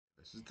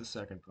This is the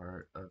second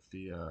part of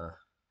the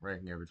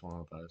ranking every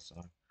 12 Pilots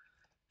song.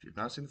 If you've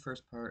not seen the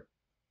first part,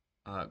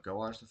 go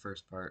watch the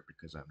first part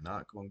because I'm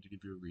not going to give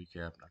you a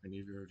recap. I'm not going to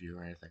give you a review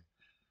or anything.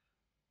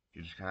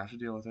 You just kind of have to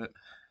deal with it.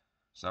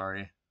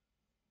 Sorry.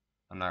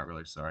 I'm not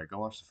really sorry. Go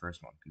watch the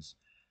first one because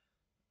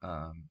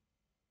um,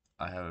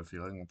 I have a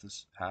feeling that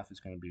this half is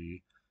going to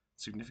be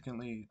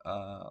significantly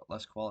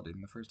less quality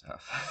than the first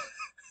half.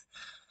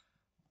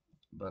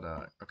 But,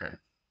 okay.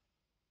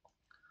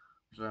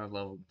 So I have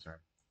level of concern.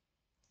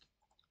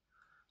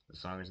 The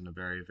song is in a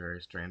very,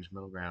 very strange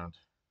middle ground.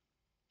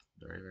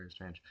 Very, very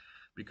strange.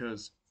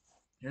 Because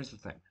here's the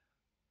thing.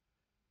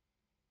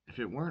 If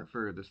it weren't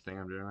for this thing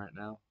I'm doing right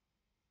now,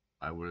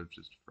 I would have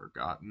just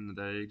forgotten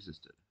that it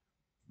existed.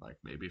 Like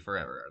maybe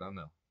forever, I don't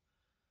know.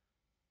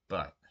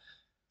 But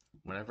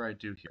whenever I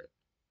do hear it,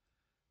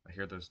 I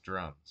hear those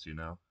drums,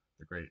 the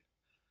great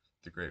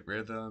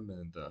rhythm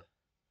and the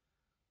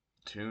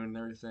tune and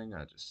everything.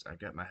 I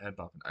get my head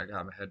bopping. I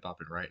got my head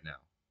bopping right now,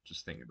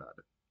 just thinking about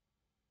it.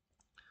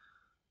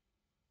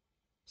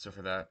 So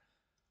for that,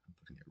 I'm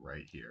putting it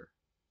right here.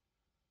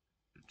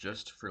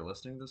 Just for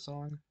listening to the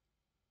song,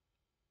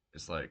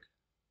 it's like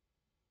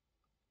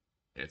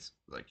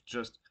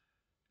just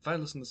if I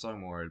listen to the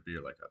song more, it'd be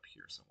like up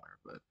here somewhere.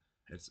 But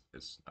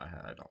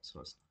I don't,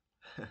 so it's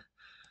not.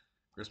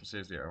 Christmas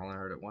Saves the Year. I've only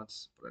heard it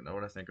once, but I know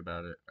what I think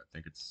about it. I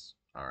think it's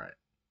all right.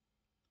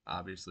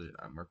 Obviously,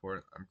 I'm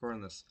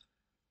recording this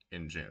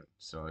in June,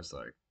 so it's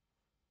like,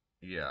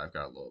 yeah, I've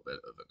got a little bit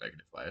of a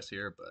negative bias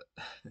here, but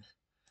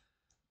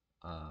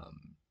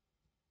um,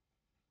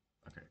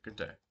 okay, good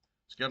day.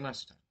 Scale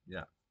nice time.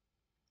 Yeah,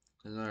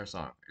 there's another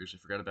song I usually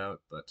forget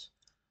about, but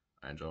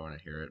I enjoy when I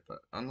hear it. But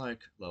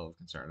unlike Level of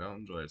Concern, I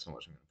don't enjoy it so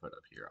much. I'm gonna put it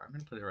up here. I'm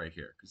gonna put it right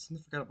here because it's in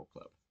the Forgettable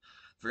Club.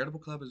 Forgettable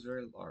Club is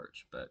very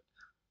large, but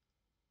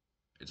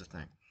it's a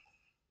thing.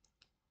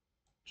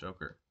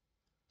 Joker.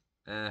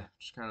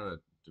 Just kind of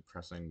a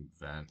depressing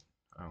vent.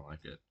 I don't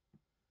like it.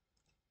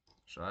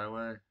 Shy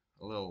Away,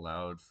 a little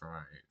loud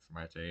for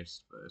my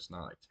taste, but it's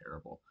not like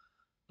terrible.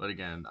 But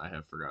again, I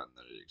have forgotten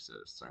that it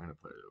exists. So I'm gonna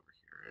put it over here.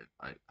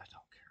 I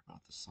don't care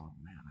about the song,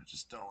 man. I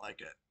just don't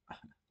like it.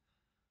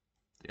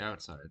 The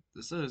Outside.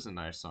 This is a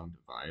nice song to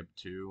vibe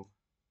to.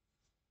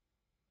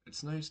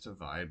 It's nice to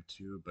vibe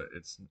to, but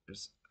it's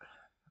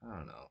I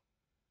don't know.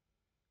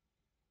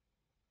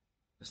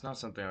 It's not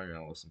something I'm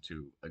gonna listen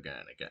to again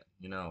and again.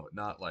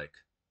 Not like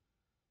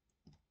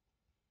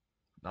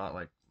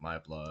My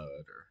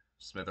Blood or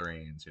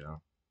Smithereens.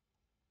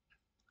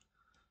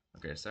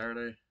 Okay,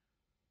 Saturday.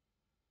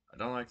 I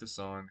don't like the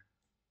song.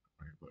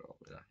 I'm gonna put it all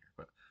the way down here,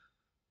 but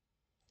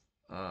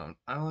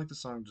I don't like the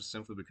song just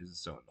simply because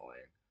it's so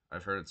annoying.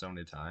 I've heard it so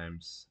many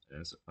times,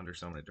 and it's under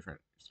so many different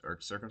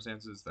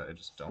circumstances that I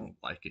just don't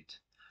like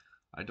it.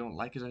 I don't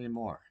like it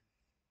anymore.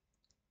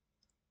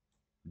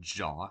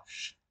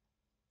 Josh.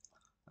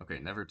 Okay,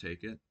 Never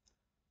Take It.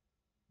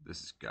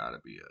 This has got to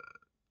be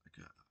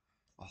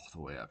all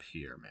the way up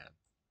here, man.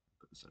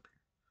 Put this up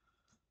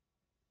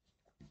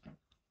here.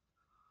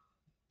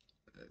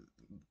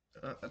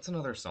 That's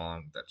another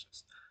song that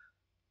just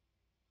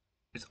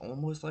it's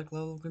almost like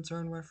Level of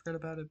Concern where I forget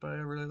about it, but I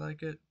really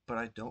like it. But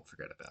I don't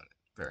forget about it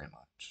very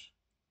much.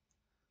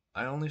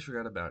 I only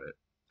forget about it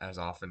as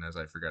often as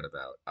I forget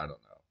about, I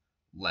don't know,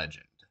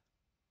 Legend.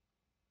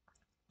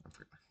 I'm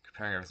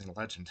comparing everything to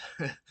Legend.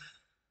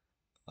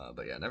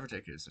 But yeah, Never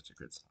Take It is such a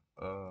good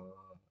song.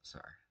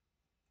 Sorry.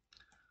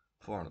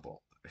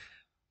 Formidable.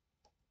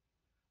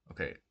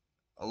 Okay,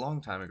 a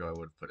long time ago I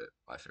would have put it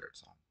my favorite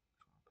song.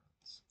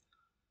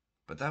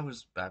 But that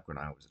was back when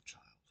I was a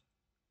child.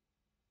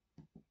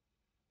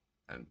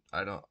 And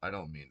I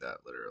don't mean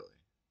that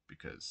literally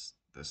because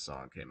this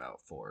song came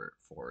out 4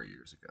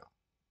 years ago.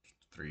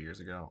 3 years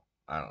ago?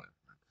 I don't even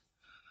remember.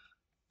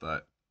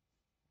 But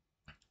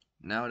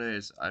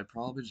nowadays I'd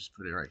probably just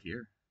put it right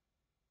here.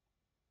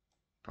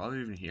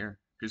 Probably even here.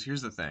 Because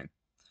here's the thing.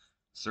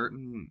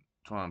 Certain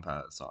 21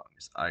 Pilots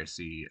songs I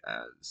see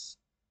as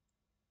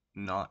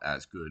not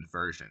as good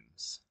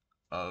versions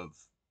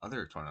of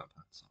other 21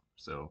 Pilots songs.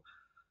 So,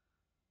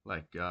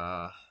 like,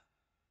 let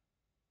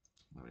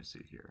me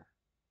see here.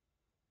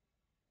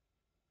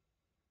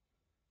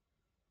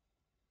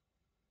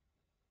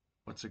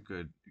 What's a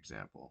good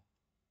example?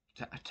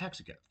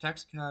 Taxi Cab.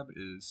 Taxi Cab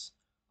is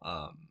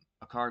a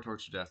car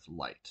torture death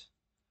light.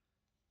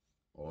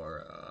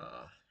 Or,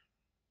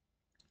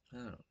 I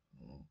don't know.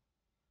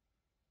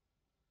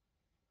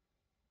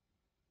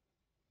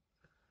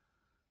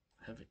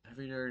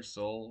 Heavy Dirty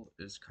Soul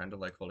is kind of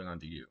like holding on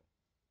to you.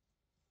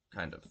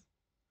 Kind of.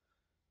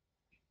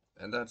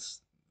 And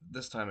this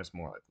time it's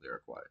more like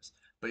lyric wise.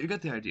 But you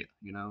get the idea.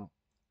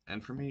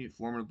 And for me,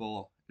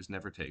 Formidable is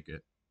Never Take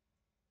It.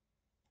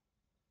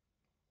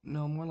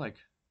 No, more like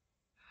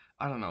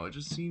I don't know. It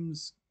just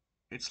seems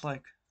it's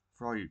like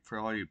for all you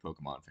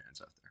Pokemon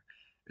fans out there,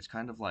 it's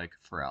kind of like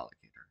for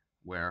Alligator,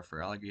 where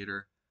for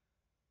Alligator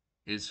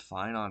is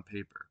fine on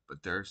paper,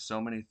 but there are so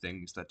many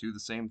things that do the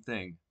same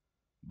thing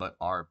but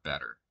are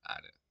better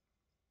at it.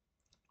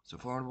 So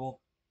Formidable,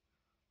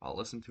 I'll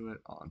listen to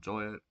it, I'll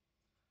enjoy it.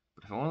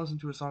 But if I want to listen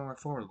to a song like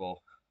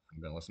Formidable,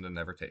 I'm gonna listen to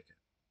Never Take It,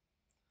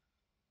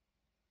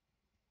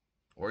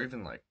 or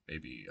even like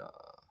maybe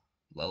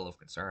Level of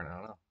Concern. I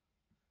don't know.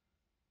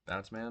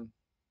 Bounce Man.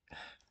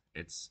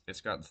 It's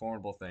got the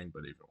formidable thing,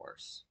 but even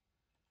worse.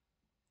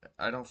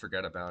 I don't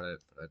forget about it,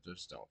 but I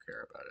just don't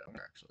care about it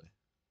actually.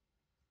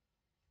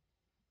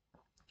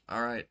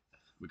 All right,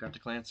 we got to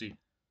Clancy.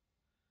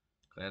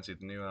 Clancy,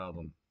 the new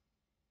album.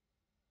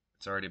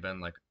 It's already been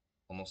like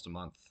almost a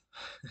month.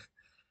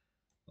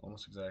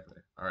 Almost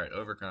exactly. All right,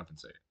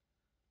 Overcompensate.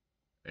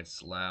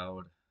 It's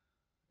loud.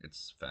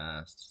 It's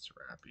fast. It's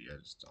rappy. I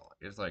just don't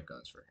like. It's like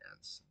Guns for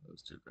Hands.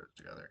 Those two go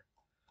together.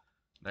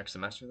 Next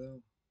semester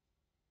though,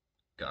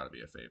 gotta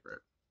be a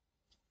favorite.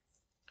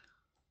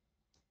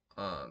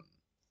 Um,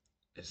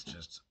 it's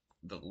just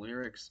the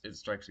lyrics. It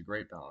strikes a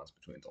great balance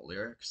between the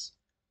lyrics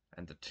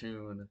and the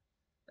tune,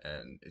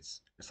 and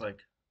it's like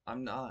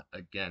I'm not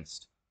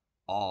against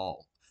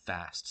all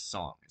fast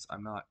songs.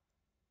 I'm not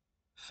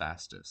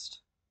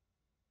fastest.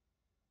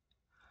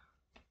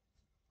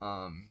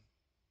 Um,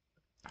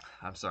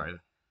 I'm sorry,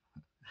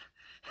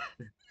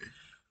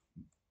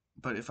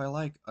 but if I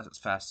like a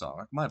fast song,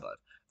 like My Blood,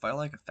 if I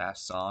like a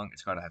fast song,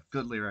 it's got to have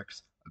good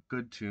lyrics, a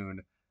good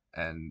tune,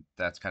 and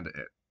that's kind of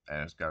it.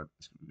 And it's got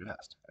to be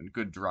fast and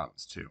good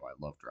drums too. I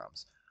love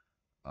drums.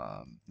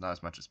 Not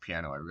as much as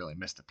piano. I really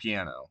miss the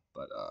piano,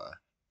 but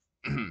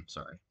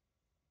sorry.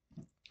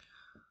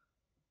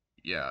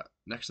 Yeah,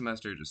 next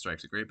semester just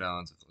strikes a great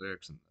balance of the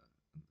lyrics and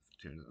the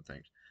tune and the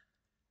things.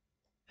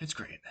 It's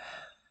great.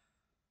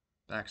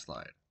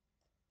 Backslide.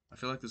 I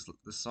feel like this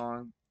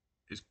song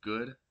is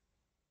good.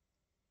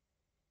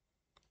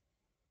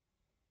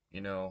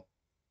 You know,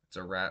 it's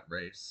a rat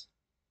race,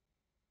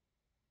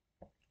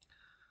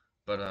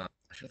 but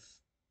it's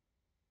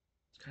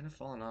kind of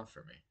fallen off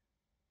for me.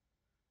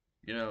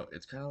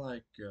 It's kind of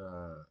like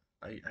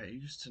I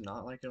used to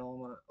not like it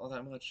all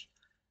that much,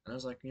 and I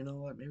was like, you know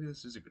what, maybe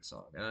this is a good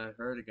song. And I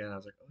heard it again, I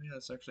was like, oh yeah,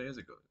 this actually is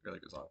a really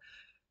good song.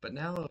 But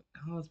now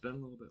it's been a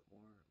little bit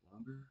more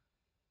longer.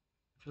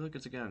 I feel like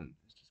it's just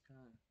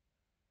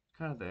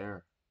kind of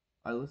there.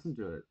 I listen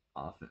to it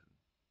often,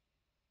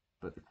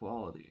 but the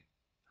quality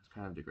has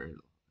kind of degraded a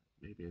little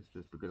bit. Maybe it's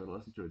just because I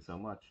listen to it so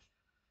much,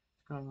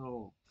 it's kind of a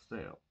little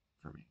stale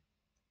for me.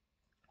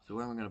 So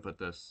where am I gonna put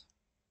this?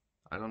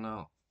 I don't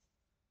know.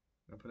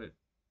 I'm gonna put it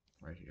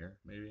right here,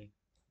 maybe.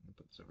 I'm gonna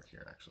put this over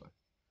here actually.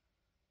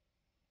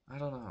 I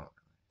don't know.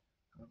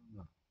 I don't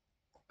know.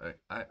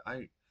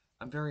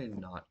 I'm very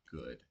not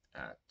good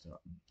at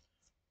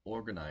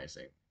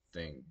organizing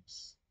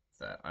things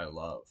that I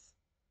love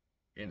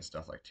in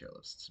stuff like tier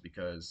lists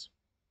because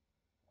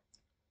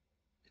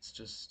it's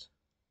just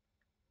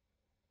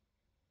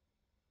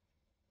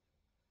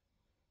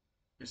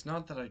it's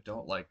not that I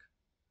don't like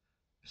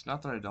it's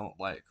not that I don't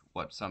like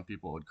what some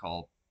people would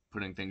call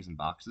putting things in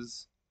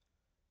boxes.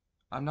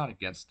 I'm not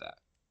against that,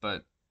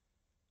 but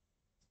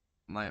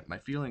my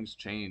feelings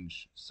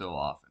change so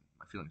often.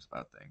 My feelings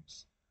about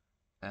things,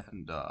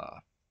 and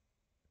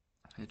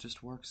it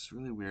just works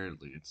really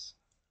weirdly.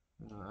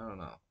 I don't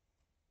know.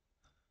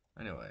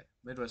 Anyway,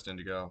 Midwest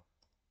Indigo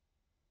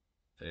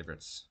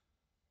favorites,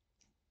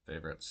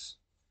 favorites.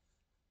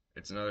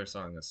 It's another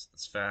song that's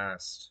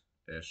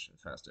fast-ish,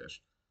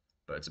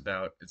 but it's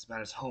about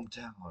his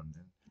hometown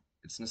and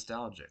it's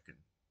nostalgic and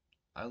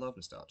I love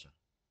nostalgia.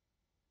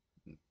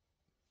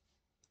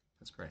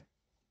 That's great.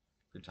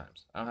 Good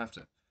times. I don't have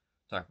to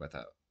talk about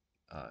that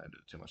into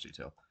too much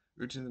detail.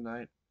 Routine of the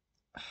Night,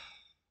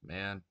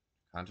 man,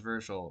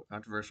 controversial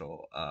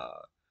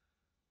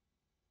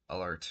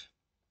alert.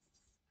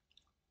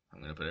 I'm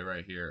gonna put it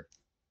right here.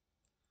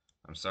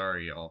 I'm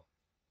sorry, y'all.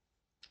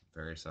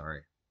 Very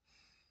sorry.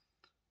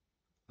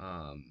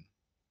 Um,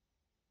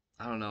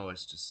 I don't know.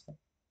 It's just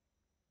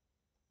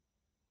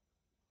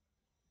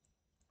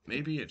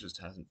maybe it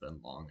just hasn't been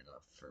long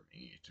enough for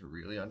me to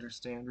really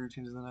understand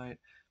Routines of the Night.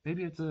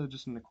 Maybe it's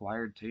just an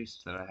acquired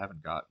taste that I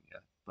haven't gotten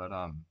yet. But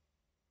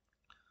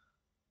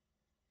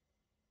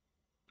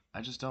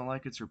I just don't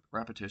like its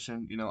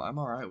repetition. I'm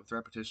all right with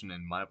repetition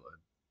in My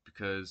Blood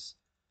because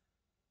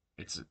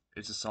it's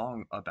a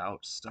song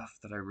about stuff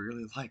that I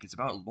really like. It's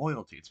about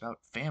loyalty. It's about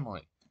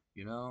family.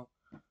 You know,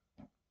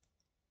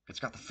 it's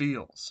got the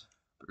feels.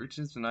 But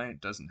Routines of the Night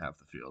doesn't have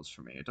the feels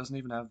for me. It doesn't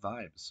even have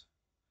vibes.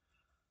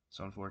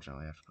 So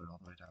unfortunately, I have to put it all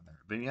the way down there.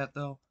 Vignette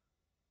though,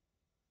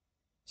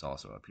 it's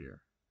also up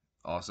here.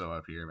 Also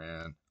up here,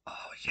 man.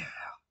 Oh yeah.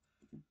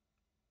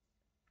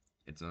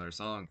 It's another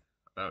song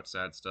about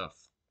sad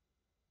stuff,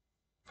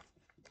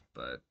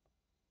 but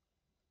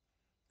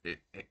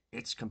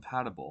it's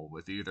compatible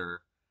with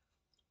either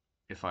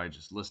if I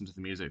just listen to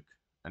the music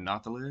and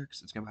not the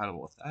lyrics, it's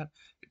compatible with that.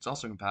 It's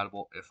also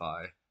compatible if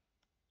I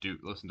do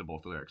listen to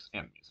both the lyrics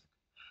and the music.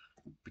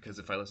 Because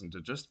if I listen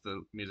to just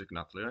the music,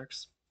 not the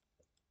lyrics,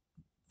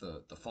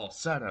 the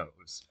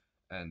falsettos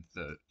and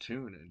the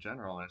tune in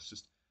general, and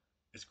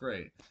it's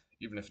great,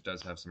 even if it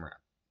does have some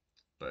rap.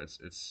 But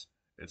it's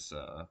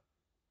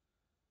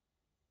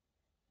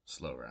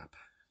slow rap,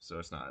 so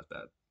it's not as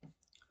bad.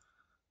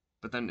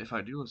 But then if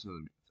I do listen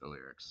to the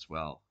lyrics as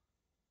well,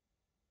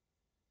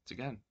 it's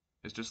again,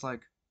 it's just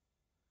like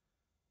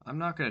I'm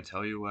not gonna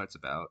tell you what it's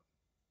about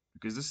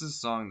because this is a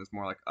song that's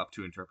more like up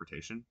to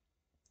interpretation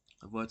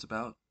of what it's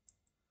about.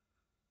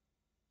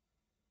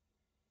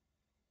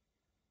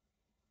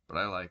 But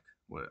I like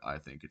what I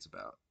think it's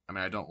about. I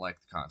mean, I don't like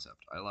the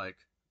concept. I like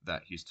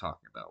that he's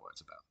talking about what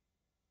it's about.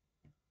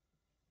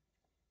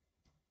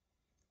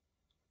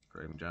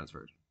 Craven John's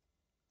version.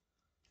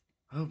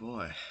 Oh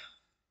boy,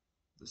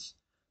 this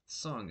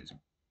song is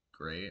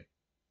great.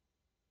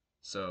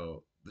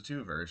 So the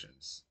two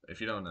versions, if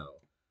you don't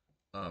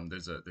know,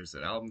 there's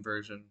an album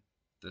version,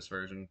 this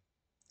version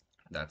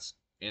that's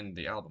in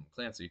the album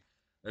Clancy.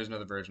 There's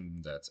another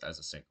version that's as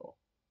a single.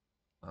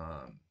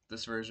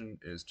 This version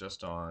is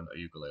just on a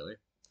ukulele.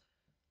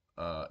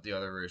 The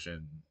other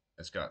version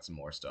has got some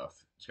more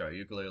stuff. It's got a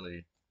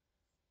ukulele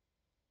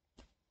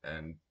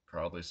and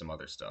probably some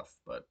other stuff,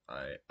 but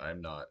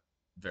I'm not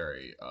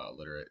very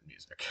literate in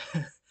music.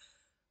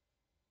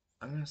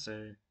 I'm gonna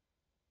say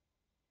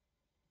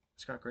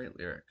it's got great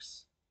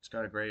lyrics. It's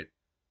got a great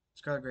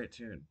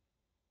tune.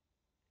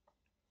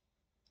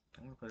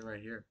 I'm gonna put it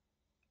right here,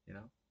 you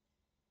know.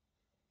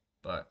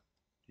 But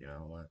you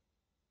know what?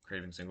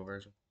 Craving single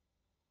version.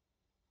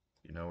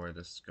 You know where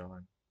this is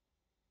going?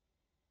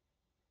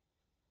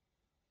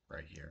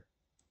 Right here.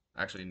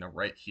 Actually, no,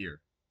 right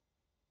here.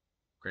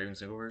 Craving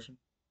single version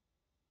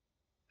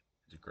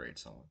is a great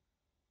song,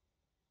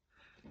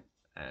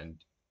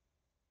 and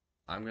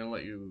I'm gonna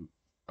let you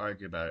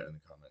argue about it in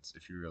the comments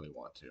if you really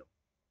want to.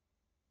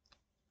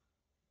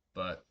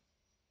 But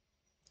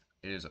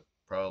it is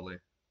probably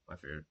my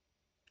favorite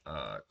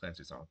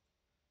Clancy song.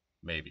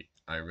 Maybe.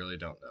 I really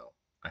don't know.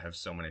 I have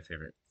so many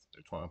favorite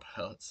Twenty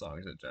Pilots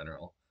songs in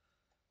general.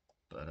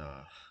 But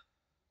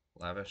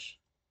Lavish?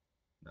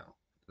 No.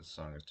 This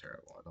song is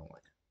terrible. I don't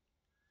like it.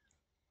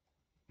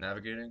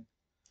 Navigating?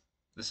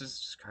 This is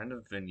just kind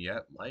of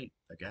vignette light.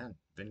 Again,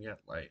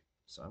 vignette light.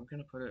 So I'm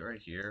gonna put it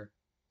right here.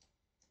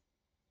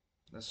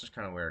 That's just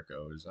kind of where it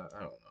goes. I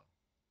don't know.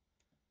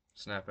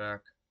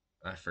 Snapback?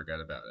 I forget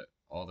about it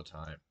all the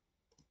time.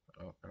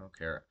 I don't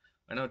care.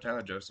 I know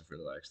Tyler Joseph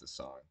really likes this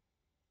song,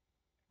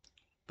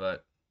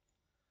 but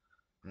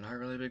I'm not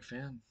really a big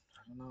fan.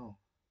 I don't know.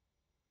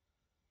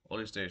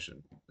 Oldie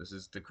Station. This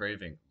is the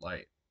Craving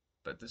Light,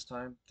 but this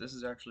time this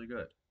is actually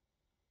good.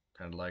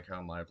 Kind of like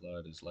how My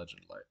Blood is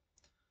Legend Light.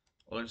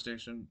 Oldie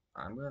Station.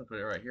 I'm gonna put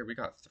it right here. We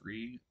got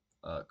three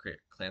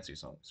Clancy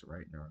songs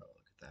right in a row.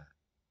 Look at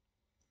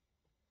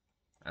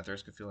that. At the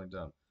Risk of Feeling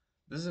Dumb.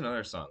 This is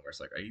another song where it's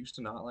like I used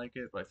to not like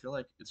it, but I feel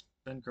like it's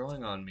been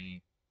growing on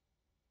me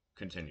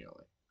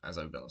continually as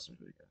I've been listening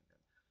to it again.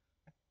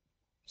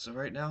 So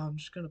right now I'm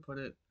just gonna put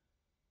it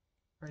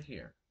right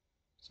here.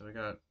 So we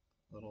got a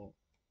little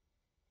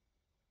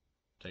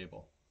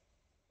table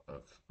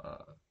of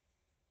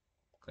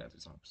Clancy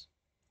songs.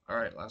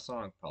 Alright, last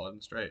song,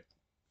 Paladin Straight.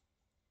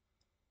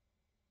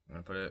 I'm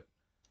gonna put it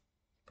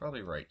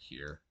probably right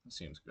here. That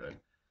seems good.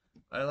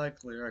 I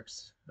like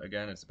lyrics.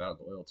 Again, it's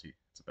about loyalty.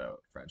 It's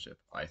about friendship.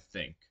 I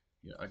think.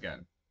 You know,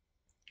 again,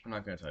 I'm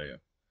not gonna tell you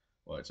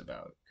what it's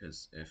about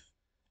because if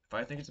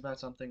I think it's about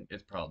something,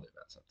 it's probably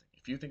about something.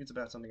 If you think it's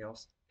about something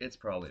else, it's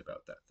probably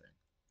about that thing.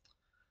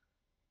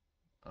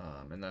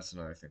 And that's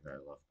another thing that I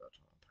love about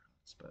Tom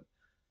Pilots. But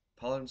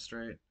Paladin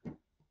Straight,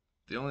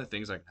 the only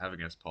things I can have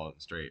against Paladin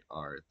Straight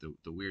are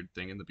the weird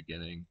thing in the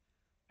beginning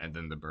and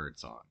then the bird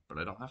song. But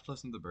I don't have to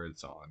listen to the bird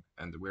song,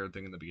 and the weird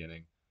thing in the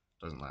beginning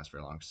doesn't last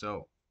very long.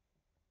 So,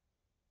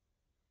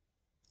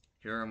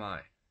 here are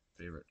my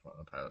favorite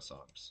Twilight Pilot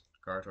songs: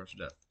 Car Torch of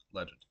Death,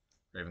 Legend,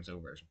 Raven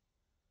Silver version,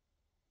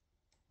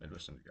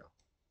 Midwest Indigo,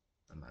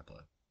 and My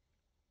Blood.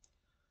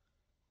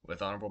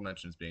 With honorable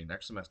mentions being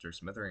Next Semester,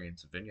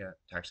 Smithereens, Vignette,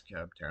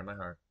 Taxicab, Tearing My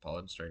Heart,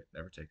 Paladin Straight,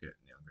 Never Take It,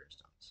 and Young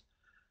Gravestones.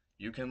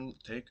 You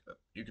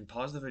can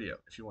pause the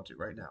video if you want to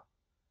right now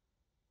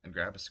and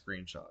grab a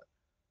screenshot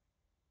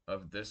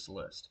of this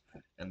list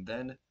and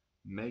then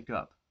make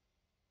up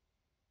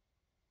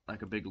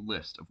like a big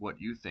list of what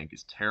you think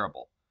is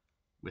terrible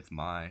with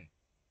my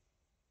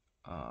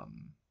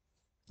um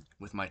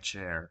with my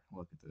chair.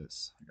 Look at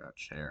this. I got a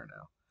chair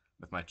now.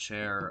 With my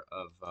chair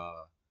of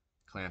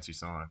Clancy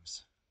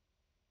songs.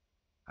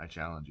 I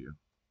challenge you.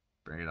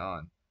 Bring it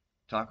on.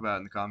 Talk about it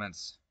in the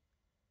comments.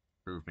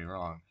 Prove me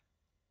wrong.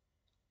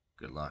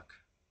 Good luck.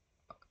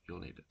 You'll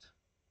need it.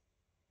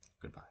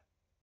 Goodbye.